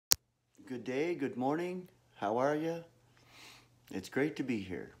Good day, good morning. How are you? It's great to be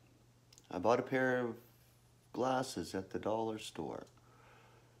here. I bought a pair of glasses at the dollar store.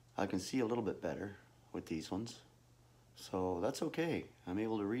 I can see a little bit better with these ones. So that's okay. I'm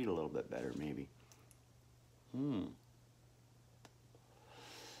able to read a little bit better, maybe. I'm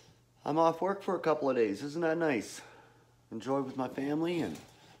off work for a couple of days. Isn't that nice? Enjoy with my family and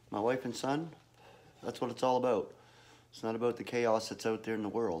my wife and son. That's what it's all about. It's not about the chaos that's out there in the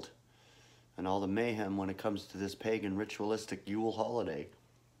world and all the mayhem when it comes to this pagan ritualistic Yule holiday.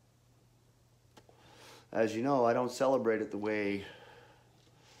 As you know, I don't celebrate it the way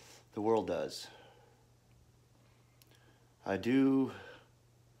the world does. I do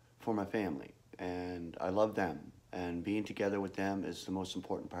for my family, and I love them, and being together with them is the most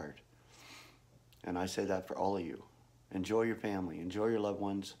important part. And I say that for all of you. Enjoy your family, enjoy your loved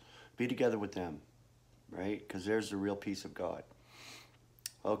ones, be together with them, right? Because there's the real peace of God.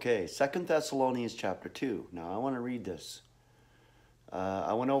 Okay, 2 Thessalonians Chapter 2. Now, I want to read this.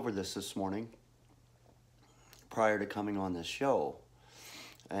 I went over this morning prior to coming on this show.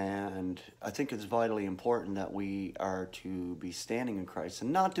 And I think it's vitally important that we are to be standing in Christ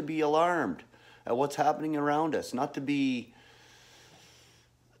and not to be alarmed at what's happening around us, not to be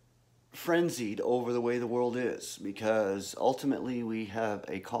frenzied over the way the world is, because ultimately we have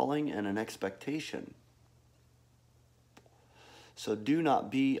a calling and an expectation. So do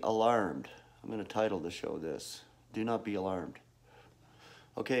not be alarmed. I'm going to title the show this. Do not be alarmed.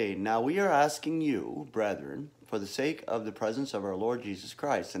 Okay, now we are asking you, brethren, for the sake of the presence of our Lord Jesus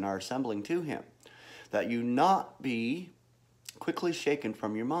Christ and our assembling to him, that you not be quickly shaken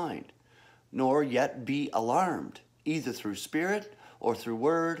from your mind, nor yet be alarmed, either through spirit, or through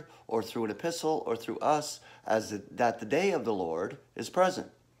word, or through an epistle, or through us, that the day of the Lord is present.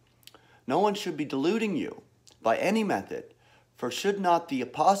 No one should be deluding you by any method, for should not the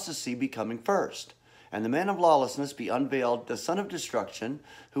apostasy be coming first, and the man of lawlessness be unveiled, the son of destruction,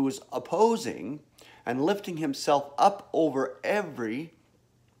 who is opposing and lifting himself up over every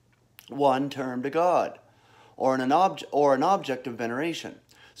one termed a God, or an object of veneration,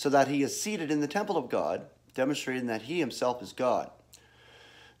 so that he is seated in the temple of God, demonstrating that he himself is God.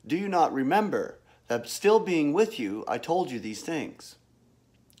 Do you not remember that still being with you, I told you these things?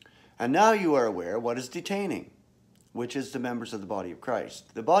 And now you are aware what is detaining, which is the members of the body of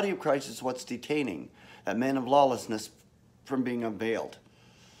Christ. The body of Christ is what's detaining that man of lawlessness from being unveiled.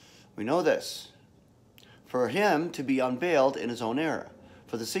 We know this. For him to be unveiled in his own era.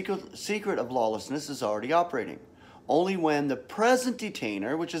 For the secret of lawlessness is already operating. Only when the present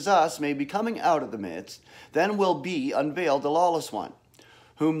detainer, which is us, may be coming out of the midst, then will be unveiled the lawless one,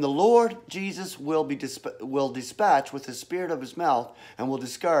 whom the Lord Jesus will dispatch with the spirit of his mouth, and will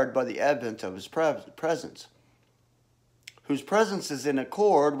discard by the advent of his presence, whose presence is in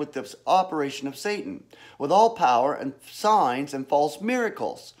accord with the operation of Satan, with all power and signs and false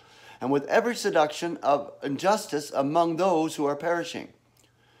miracles, and with every seduction of injustice among those who are perishing,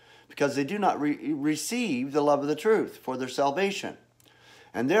 because they do not receive the love of the truth for their salvation.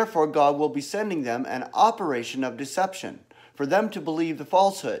 And therefore God will be sending them an operation of deception, for them to believe the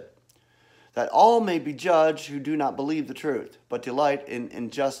falsehood, that all may be judged who do not believe the truth, but delight in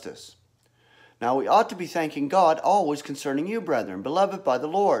injustice. Now we ought to be thanking God always concerning you, brethren, beloved by the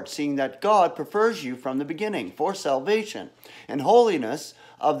Lord, seeing that God prefers you from the beginning for salvation and holiness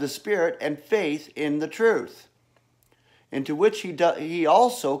of the Spirit and faith in the truth, into which he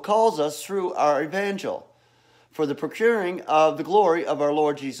also calls us through our evangel, for the procuring of the glory of our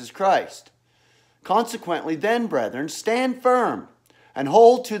Lord Jesus Christ. Consequently then, brethren, stand firm and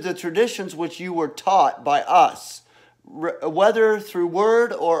hold to the traditions which you were taught by us, whether through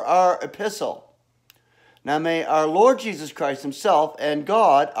word or our epistle. Now may our Lord Jesus Christ himself and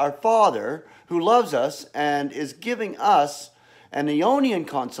God, our Father, who loves us and is giving us an aeonian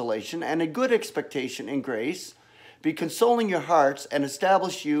consolation and a good expectation in grace, be consoling your hearts and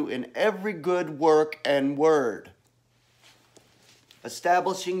establish you in every good work and word.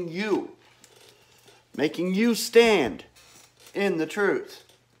 Establishing you, making you stand in the truth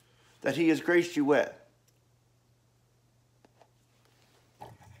that he has graced you with.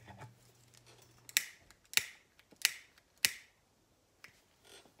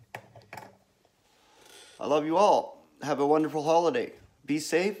 I love you all. Have a wonderful holiday. Be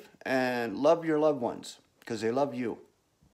safe and love your loved ones because they love you.